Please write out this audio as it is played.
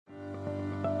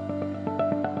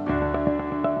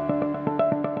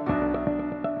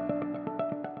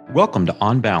Welcome to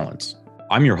On Balance.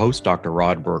 I'm your host, Dr.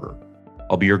 Rod Berger.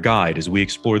 I'll be your guide as we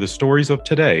explore the stories of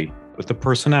today with the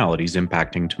personalities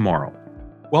impacting tomorrow.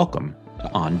 Welcome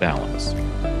to On Balance.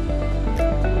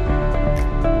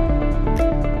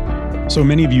 So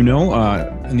many of you know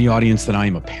in the audience that I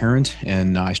am a parent,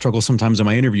 and I struggle sometimes in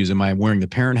my interviews. Am I wearing the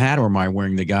parent hat, or am I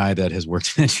wearing the guy that has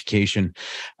worked in education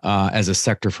as a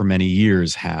sector for many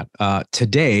years hat?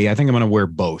 Today, I think I'm going to wear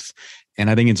both. And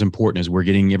I think it's important as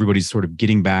everybody's sort of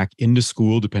getting back into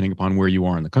school, depending upon where you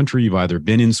are in the country. You've either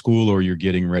been in school or you're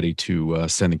getting ready to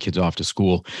send the kids off to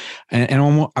school. And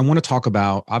I want to talk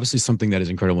about, obviously, something that is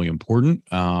incredibly important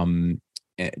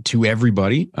to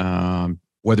everybody,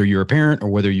 whether you're a parent or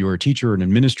whether you're a teacher, an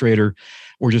administrator,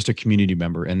 or just a community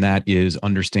member. And that is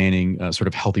understanding sort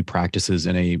of healthy practices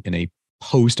in a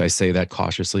post, I say that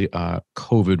cautiously,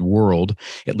 COVID world,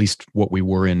 at least what we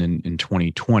were in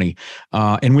 2020.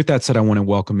 And with that said, I want to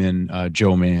welcome in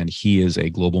Joe Mann. He is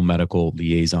a global medical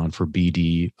liaison for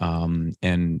BD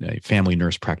and a family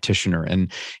nurse practitioner.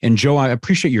 And Joe, I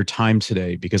appreciate your time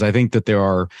today, because I think that there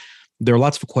are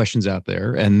lots of questions out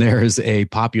there, and there is a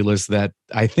populace that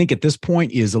I think at this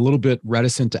point is a little bit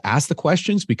reticent to ask the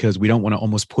questions because we don't want to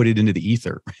almost put it into the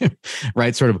ether,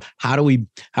 right? Sort of how do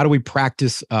we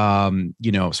practice,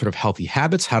 sort of healthy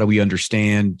habits? How do we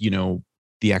understand,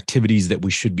 the activities that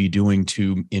we should be doing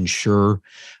to ensure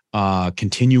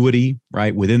continuity,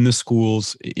 right, within the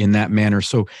schools in that manner?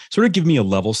 So sort of give me a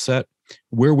level set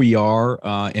where we are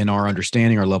in our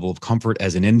understanding, our level of comfort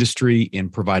as an industry in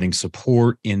providing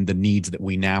support in the needs that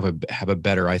we now have a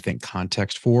better, I think,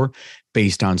 context for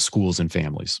based on schools and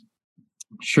families.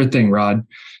 Sure thing, Rod.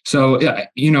 So,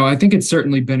 I think it's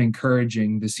certainly been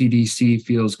encouraging. The CDC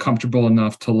feels comfortable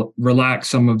enough to relax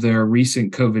some of their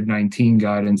recent COVID-19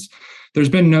 guidance. There's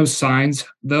been no signs,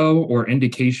 though, or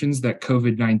indications that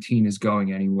COVID-19 is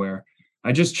going anywhere.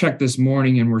 I just checked this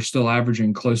morning, and we're still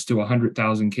averaging close to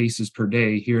 100,000 cases per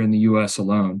day here in the U.S.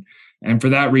 alone. And for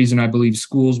that reason, I believe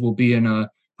schools will be in a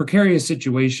precarious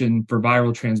situation for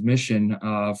viral transmission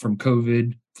from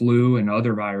COVID, flu, and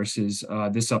other viruses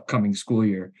this upcoming school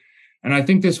year. And I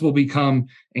think this will become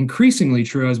increasingly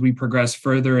true as we progress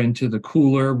further into the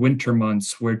cooler winter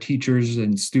months, where teachers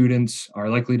and students are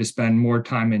likely to spend more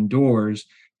time indoors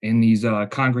in these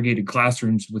congregated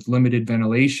classrooms with limited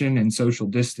ventilation and social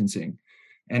distancing.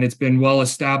 And it's been well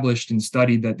established and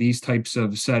studied that these types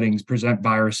of settings present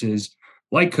viruses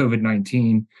like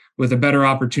COVID-19 with a better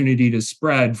opportunity to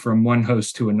spread from one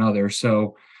host to another.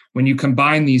 So when you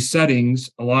combine these settings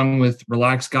along with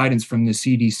relaxed guidance from the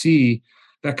CDC,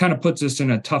 that kind of puts us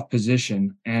in a tough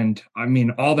position. And I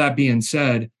mean, all that being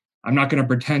said, I'm not going to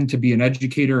pretend to be an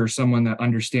educator or someone that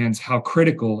understands how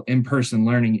critical in-person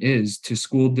learning is to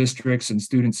school districts and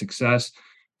student success.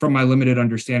 From my limited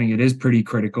understanding, it is pretty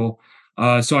critical.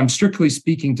 So I'm strictly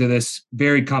speaking to this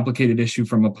very complicated issue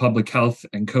from a public health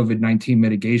and COVID-19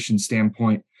 mitigation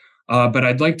standpoint. But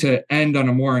I'd like to end on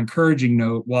a more encouraging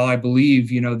note. While I believe,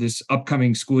 this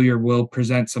upcoming school year will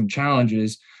present some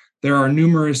challenges, there are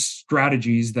numerous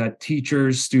strategies that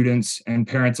teachers, students, and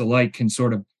parents alike can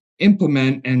sort of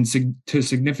implement and to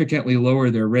significantly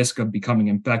lower their risk of becoming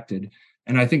infected.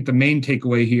 And I think the main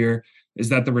takeaway here is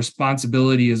that the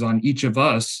responsibility is on each of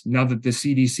us now that the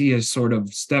CDC has sort of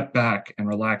stepped back and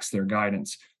relaxed their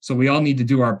guidance. So we all need to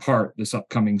do our part this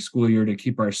upcoming school year to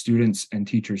keep our students and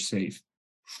teachers safe.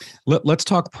 Let's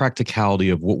talk practicality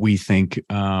of what we think,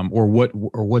 or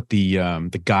what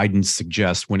the guidance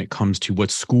suggests when it comes to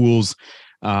what schools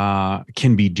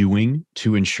can be doing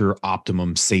to ensure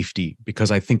optimum safety.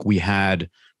 Because I think we had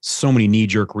so many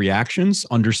knee-jerk reactions,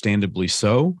 understandably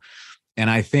so. And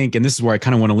I think, and this is where I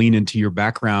kind of want to lean into your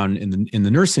background in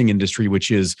the nursing industry, which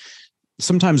is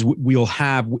sometimes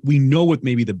we know what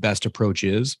maybe the best approach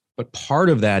is, but part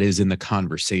of that is in the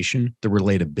conversation, the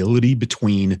relatability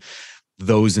between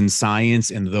those in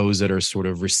science and those that are sort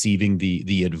of receiving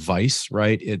the advice,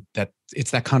 right?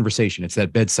 It's that conversation, it's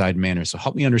that bedside manner. So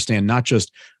help me understand not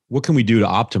just what can we do to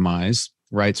optimize,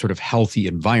 right, sort of healthy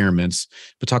environments,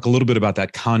 but talk a little bit about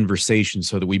that conversation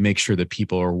so that we make sure that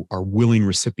people are willing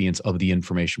recipients of the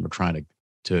information we're trying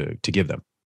to give them.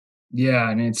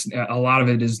 Yeah, and it's a lot of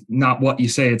it is not what you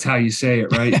say, it's how you say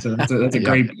it, right? So that's a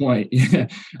great point.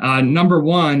 Number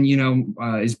one,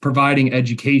 is providing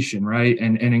education, right?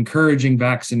 And encouraging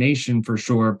vaccination for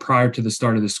sure prior to the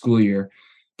start of the school year.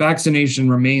 Vaccination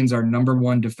remains our number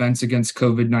one defense against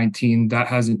COVID-19. That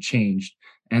hasn't changed.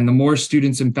 And the more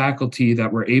students and faculty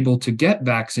that were able to get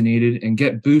vaccinated and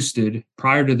get boosted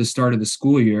prior to the start of the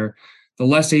school year, the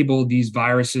less able these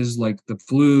viruses like the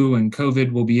flu and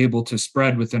COVID will be able to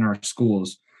spread within our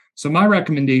schools. So my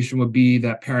recommendation would be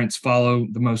that parents follow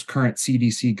the most current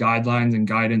CDC guidelines and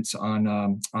guidance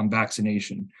on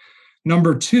vaccination.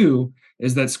 Number two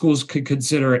is that schools could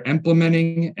consider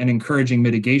implementing and encouraging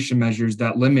mitigation measures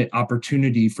that limit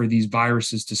opportunity for these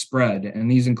viruses to spread.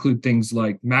 And these include things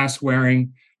like mask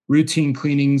wearing, routine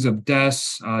cleanings of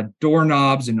desks,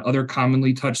 doorknobs, and other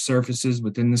commonly touched surfaces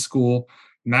within the school,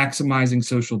 maximizing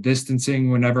social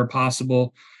distancing whenever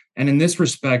possible. And in this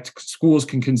respect, schools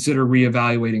can consider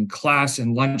reevaluating class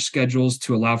and lunch schedules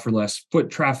to allow for less foot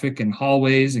traffic in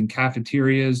hallways and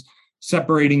cafeterias,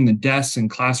 separating the desks and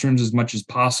classrooms as much as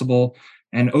possible,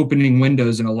 and opening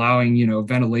windows and allowing,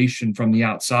 ventilation from the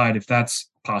outside if that's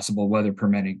possible, weather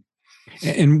permitting.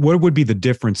 And what would be the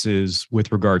differences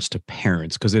with regards to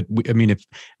parents? Because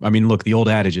look, the old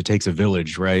adage, it takes a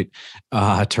village, right,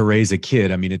 to raise a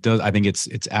kid. I mean, it does. I think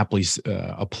it's aptly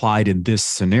applied in this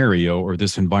scenario or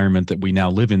this environment that we now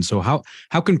live in. So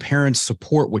how can parents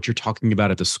support what you're talking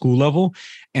about at the school level,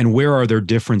 and where are there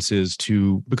differences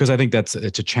to? Because I think it's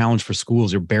a challenge for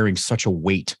schools. They're bearing such a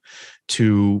weight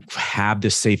to have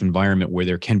this safe environment where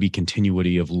there can be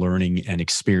continuity of learning and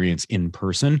experience in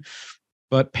person.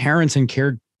 But parents and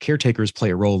caretakers play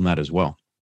a role in that as well.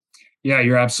 Yeah,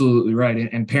 you're absolutely right.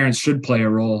 And parents should play a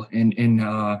role in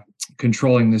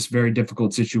controlling this very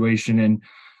difficult situation. And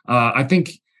I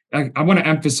think I want to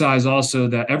emphasize also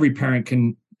that every parent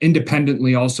can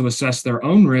independently also assess their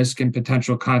own risk and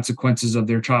potential consequences of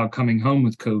their child coming home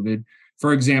with COVID.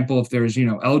 For example, if there's,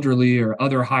 elderly or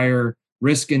other higher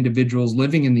risk individuals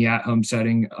living in the at-home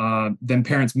setting, then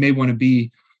parents may want to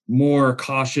be more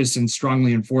cautious and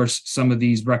strongly enforce some of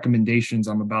these recommendations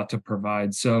I'm about to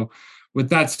provide. So with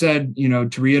that said,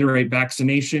 to reiterate,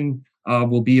 vaccination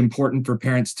will be important for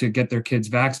parents to get their kids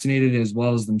vaccinated as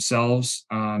well as themselves,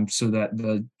 so that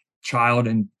the child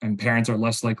and parents are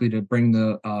less likely to bring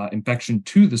the infection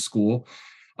to the school.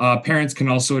 Parents can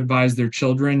also advise their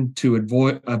children to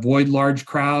avoid large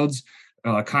crowds,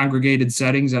 congregated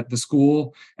settings at the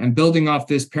school. And building off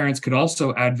this, parents could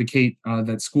also advocate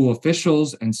that school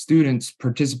officials and students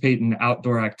participate in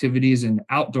outdoor activities and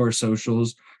outdoor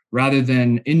socials rather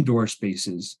than indoor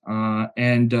spaces.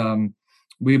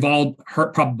 We've all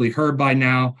probably heard by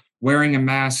now, wearing a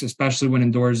mask, especially when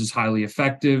indoors, is highly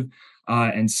effective.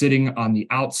 And sitting on the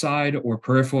outside or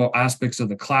peripheral aspects of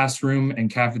the classroom and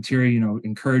cafeteria,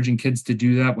 encouraging kids to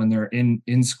do that when they're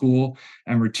in school,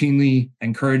 and routinely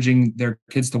encouraging their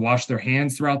kids to wash their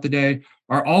hands throughout the day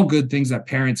are all good things that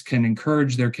parents can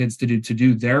encourage their kids to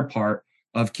do their part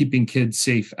of keeping kids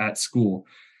safe at school.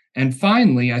 And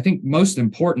finally, I think most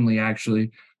importantly,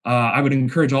 actually, I would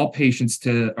encourage all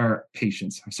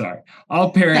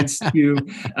all parents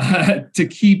to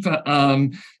keep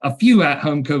a few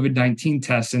at-home COVID-19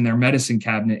 tests in their medicine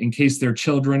cabinet in case their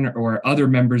children or other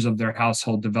members of their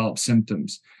household develop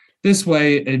symptoms. This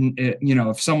way,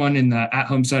 if someone in the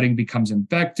at-home setting becomes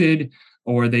infected,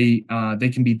 or they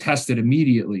can be tested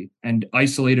immediately and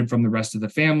isolated from the rest of the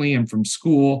family and from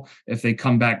school if they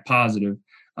come back positive.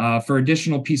 For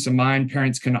additional peace of mind,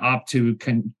 parents can opt to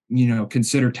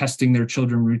consider testing their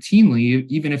children routinely,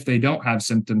 even if they don't have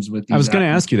symptoms with these. I was going to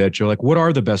ask you that, Joe. Like, what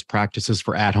are the best practices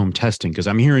for at-home testing? Because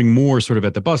I'm hearing more sort of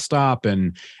at the bus stop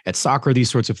and at soccer, these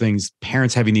sorts of things,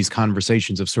 parents having these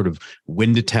conversations of sort of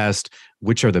when to test,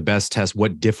 which are the best tests,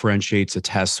 what differentiates a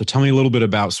test. So tell me a little bit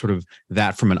about sort of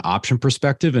that from an option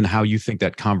perspective and how you think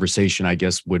that conversation, I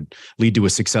guess, would lead to a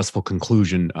successful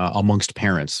conclusion amongst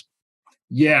parents.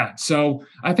 Yeah. So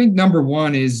I think number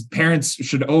one is parents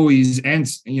should always, and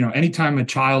anytime a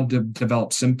child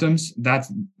develops symptoms, that's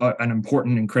an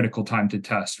important and critical time to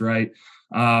test, right?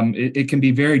 It can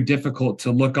be very difficult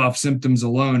to look off symptoms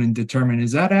alone and determine,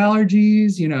 is that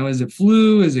allergies? Is it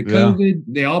flu? Is it COVID? Yeah.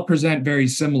 They all present very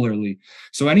similarly.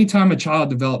 So anytime a child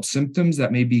develops symptoms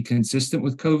that may be consistent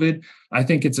with COVID, I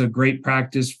think it's a great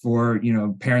practice for,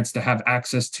 parents to have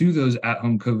access to those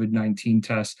at-home COVID-19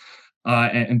 tests.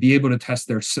 And be able to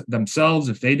test themselves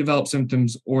if they develop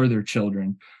symptoms or their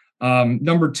children.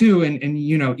 Number two, and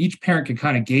each parent can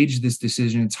kind of gauge this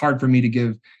decision. It's hard for me to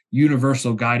give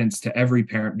universal guidance to every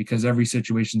parent because every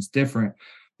situation is different.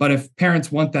 But if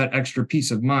parents want that extra peace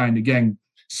of mind, again,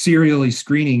 serially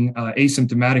screening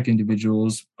asymptomatic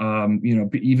individuals,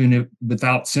 even if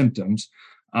without symptoms,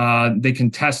 they can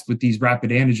test with these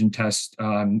rapid antigen tests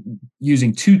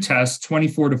using two tests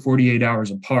 24 to 48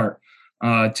 hours apart.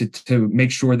 To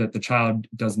make sure that the child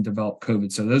doesn't develop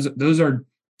COVID. So those are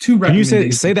two recommendations. Can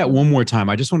you say that one more time?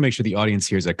 I just want to make sure the audience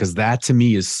hears that, because that to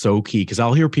me is so key. Because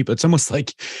I'll hear people, it's almost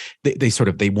like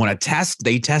they want to test,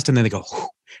 they test, and then they go,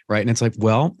 right? And it's like,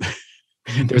 well,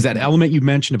 there's that element you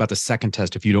mentioned about the second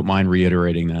test, if you don't mind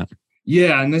reiterating that.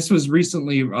 Yeah, and this was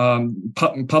recently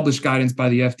published guidance by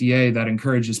the FDA that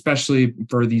encouraged, especially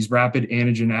for these rapid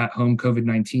antigen at-home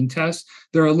COVID-19 tests,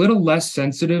 they're a little less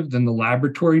sensitive than the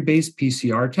laboratory-based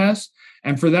PCR tests.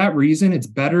 And for that reason, it's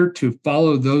better to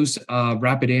follow those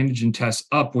rapid antigen tests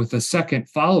up with a second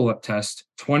follow-up test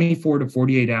 24 to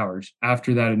 48 hours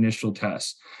after that initial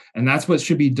test. And that's what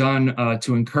should be done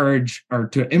to encourage or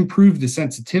to improve the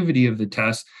sensitivity of the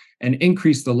test and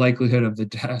increase the likelihood of the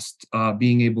test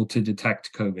being able to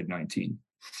detect COVID-19.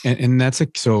 And that's a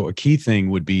key thing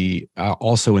would be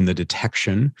also in the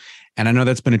detection. And I know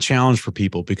that's been a challenge for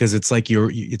people because it's like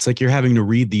you're having to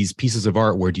read these pieces of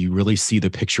art where do you really see the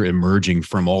picture emerging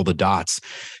from all the dots.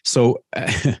 So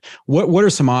what are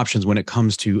some options when it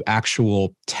comes to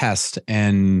actual test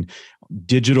and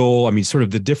digital, I mean, sort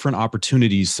of the different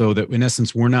opportunities so that in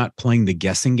essence, we're not playing the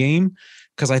guessing game?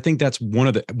 Because I think that's one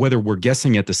of the, whether we're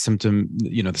guessing at the symptom,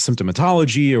 the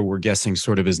symptomatology, or we're guessing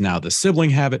sort of is now the sibling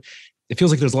habit, it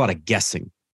feels like there's a lot of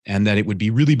guessing and that it would be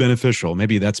really beneficial.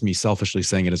 Maybe that's me selfishly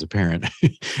saying it as a parent.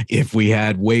 If we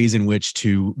had ways in which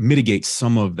to mitigate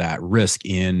some of that risk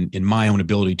in my own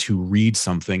ability to read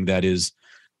something that is,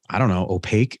 I don't know,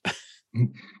 opaque.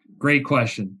 Great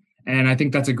question. And I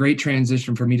think that's a great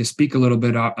transition for me to speak a little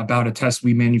bit about a test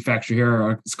we manufacture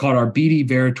here. It's called our BD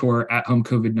Veritor at-home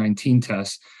COVID-19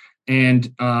 test.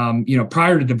 And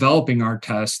prior to developing our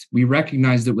test, we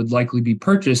recognized it would likely be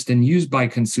purchased and used by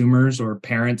consumers or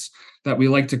parents that we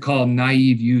like to call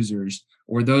naive users,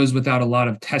 or those without a lot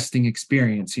of testing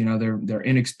experience. They're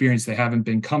inexperienced. They haven't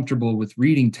been comfortable with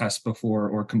reading tests before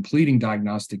or completing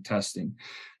diagnostic testing.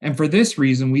 And for this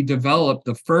reason, we developed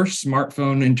the first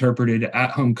smartphone interpreted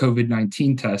at-home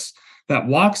COVID-19 test that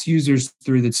walks users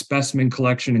through the specimen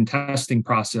collection and testing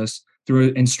process through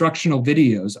instructional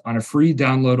videos on a free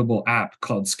downloadable app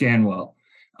called Scanwell.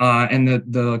 And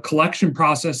the collection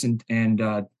process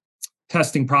and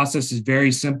testing process is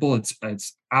very simple.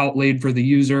 It's outlaid for the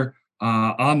user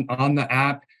on the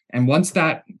app. And once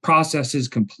that process is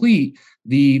complete,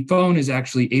 the phone is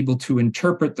actually able to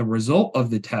interpret the result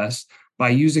of the test by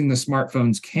using the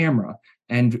smartphone's camera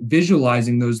and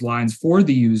visualizing those lines for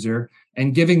the user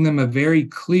and giving them a very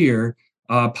clear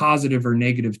positive or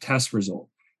negative test result.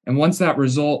 And once that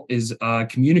result is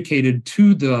communicated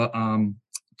to the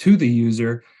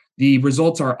user, the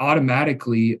results are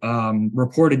automatically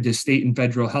reported to state and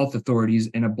federal health authorities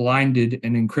in a blinded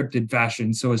and encrypted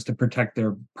fashion so as to protect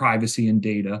their privacy and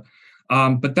data.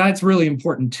 But that's really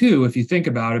important too, if you think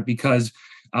about it, because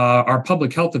our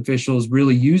public health officials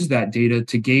really use that data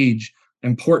to gauge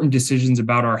important decisions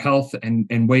about our health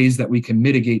and ways that we can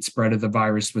mitigate spread of the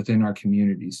virus within our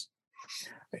communities.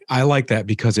 I like that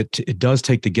because it does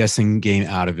take the guessing game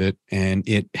out of it, and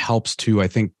it helps to, I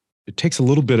think, it takes a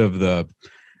little bit of the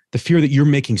fear that you're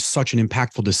making such an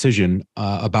impactful decision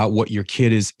about what your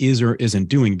kid is or isn't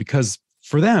doing, because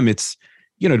for them it's,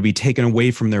 to be taken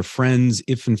away from their friends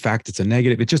if in fact it's a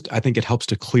negative. I think it helps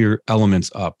to clear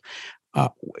elements up.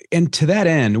 And to that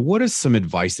end, what is some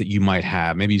advice that you might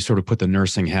have? Maybe you sort of put the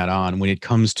nursing hat on when it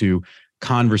comes to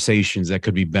conversations that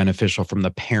could be beneficial from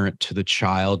the parent to the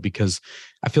child, because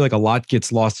I feel like a lot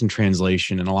gets lost in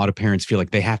translation and a lot of parents feel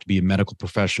like they have to be a medical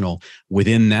professional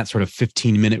within that sort of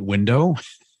 15-minute window.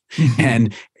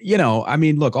 And, I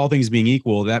mean, look, all things being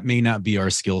equal, that may not be our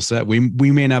skill set. We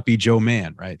may not be Joe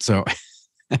Mann, right? So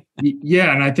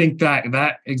yeah, and I think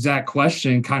that exact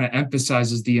question kind of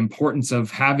emphasizes the importance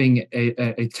of having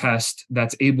a test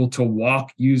that's able to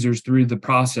walk users through the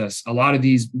process. A lot of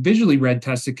these visually read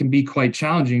tests, it can be quite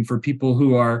challenging for people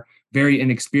who are very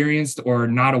inexperienced or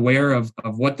not aware of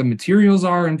what the materials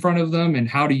are in front of them and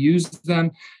how to use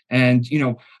them. And,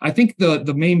 I think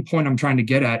the main point I'm trying to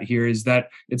get at here is that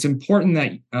it's important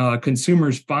that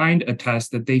consumers find a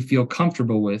test that they feel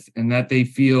comfortable with and that they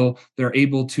feel they're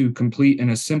able to complete in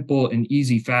a simple and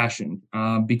easy fashion,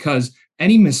 because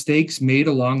any mistakes made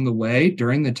along the way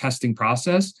during the testing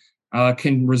process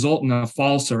can result in a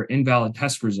false or invalid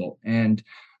test result. And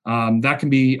that can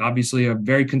be obviously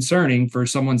very concerning for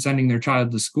someone sending their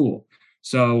child to school.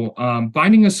 So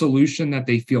finding a solution that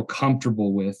they feel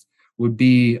comfortable with would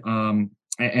be,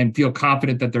 and feel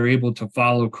confident that they're able to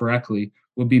follow correctly,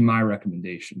 would be my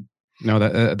recommendation. No,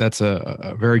 that's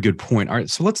a very good point. All right,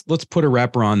 so let's put a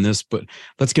wrapper on this, but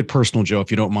let's get personal, Joe, if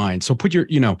you don't mind. So put your,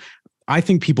 I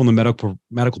think people in the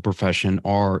medical profession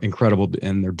are incredible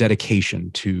in their dedication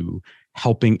to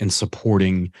helping and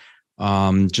supporting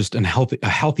just a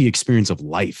healthy experience of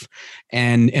life,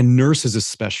 and nurses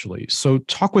especially. So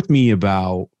talk with me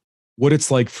about what it's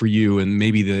like for you, and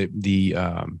maybe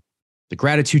the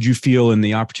gratitude you feel and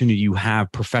the opportunity you have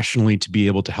professionally to be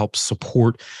able to help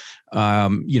support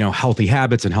healthy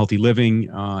habits and healthy living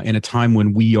in a time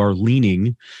when we are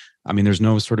leaning. I mean, there's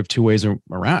no sort of two ways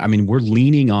around. I mean, we're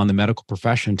leaning on the medical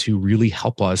profession to really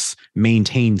help us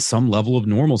maintain some level of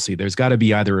normalcy. There's got to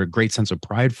be either a great sense of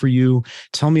pride for you.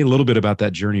 Tell me a little bit about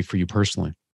that journey for you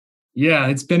personally. Yeah,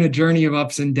 it's been a journey of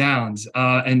ups and downs.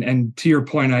 And to your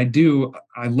point, I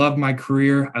love my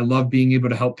career. I love being able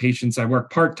to help patients. I work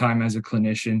part-time as a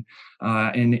clinician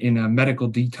in a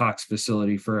medical detox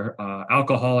facility for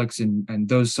alcoholics and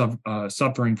those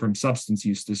suffering from substance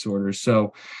use disorders.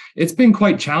 So it's been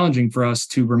quite challenging for us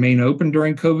to remain open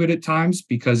during COVID at times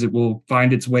because it will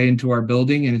find its way into our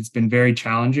building, and it's been very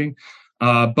challenging.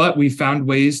 But we found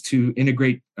ways to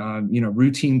integrate,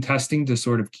 routine testing to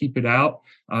sort of keep it out.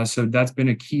 So that's been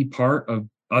a key part of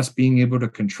us being able to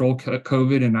control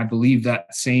COVID. And I believe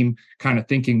that same kind of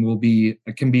thinking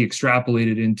can be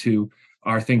extrapolated into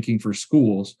our thinking for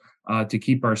schools to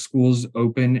keep our schools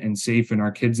open and safe and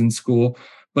our kids in school.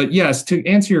 But yes, to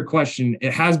answer your question,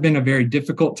 it has been a very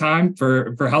difficult time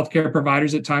for healthcare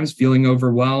providers at times, feeling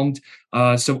overwhelmed.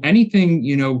 So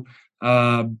anything,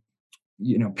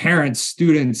 parents,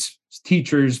 students,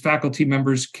 teachers, faculty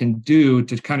members can do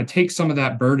to kind of take some of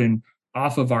that burden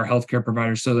off of our healthcare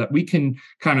providers so that we can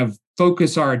kind of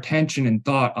focus our attention and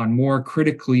thought on more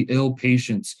critically ill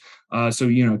patients. So,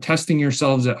 testing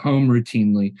yourselves at home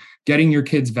routinely, getting your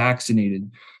kids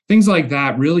vaccinated, things like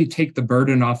that really take the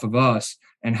burden off of us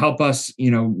and help us,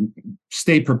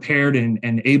 stay prepared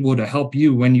and able to help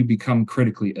you when you become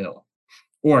critically ill.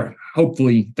 Or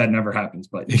hopefully that never happens,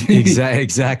 but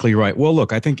Exactly right. Well,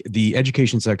 look, I think the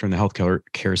education sector and the healthcare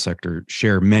care sector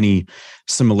share many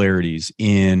similarities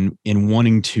in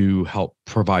wanting to help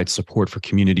provide support for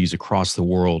communities across the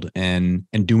world and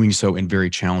doing so in very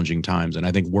challenging times. And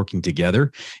I think working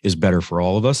together is better for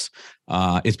all of us.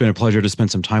 It's been a pleasure to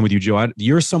spend some time with you, Joe.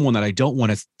 You're someone that I don't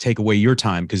want to take away your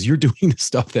time because you're doing the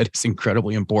stuff that is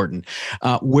incredibly important.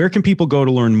 Where can people go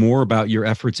to learn more about your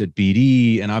efforts at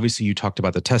BD? And obviously, you talked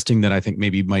about the testing that I think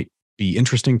maybe might be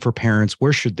interesting for parents.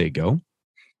 Where should they go?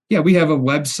 Yeah, we have a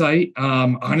website.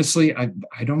 Honestly, I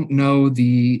don't know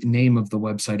the name of the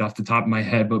website off the top of my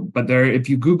head, but there, if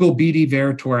you Google BD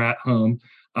Veritor at home,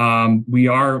 we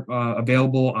are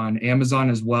available on Amazon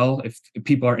as well. If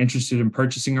people are interested in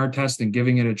purchasing our test and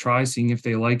giving it a try, seeing if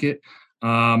they like it.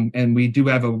 And we do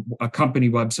have a company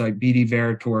website, BD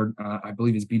Veritor. I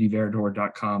believe it's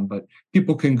bdveritor.com, but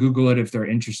people can Google it if they're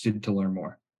interested to learn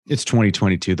more. It's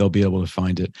 2022. They'll be able to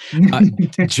find it.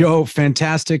 Joe,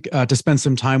 fantastic to spend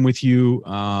some time with you.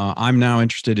 I'm now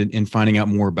interested in finding out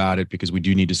more about it because we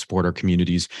do need to support our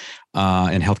communities,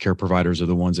 and healthcare providers are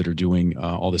the ones that are doing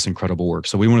all this incredible work.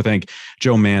 So we want to thank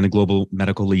Joe Mann, the Global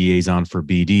Medical Liaison for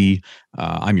BD.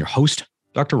 I'm your host,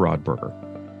 Dr. Rod Berger.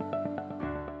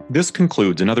 This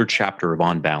concludes another chapter of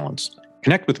On Balance.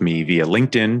 Connect with me via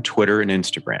LinkedIn, Twitter, and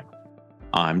Instagram.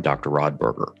 I'm Dr. Rod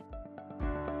Berger.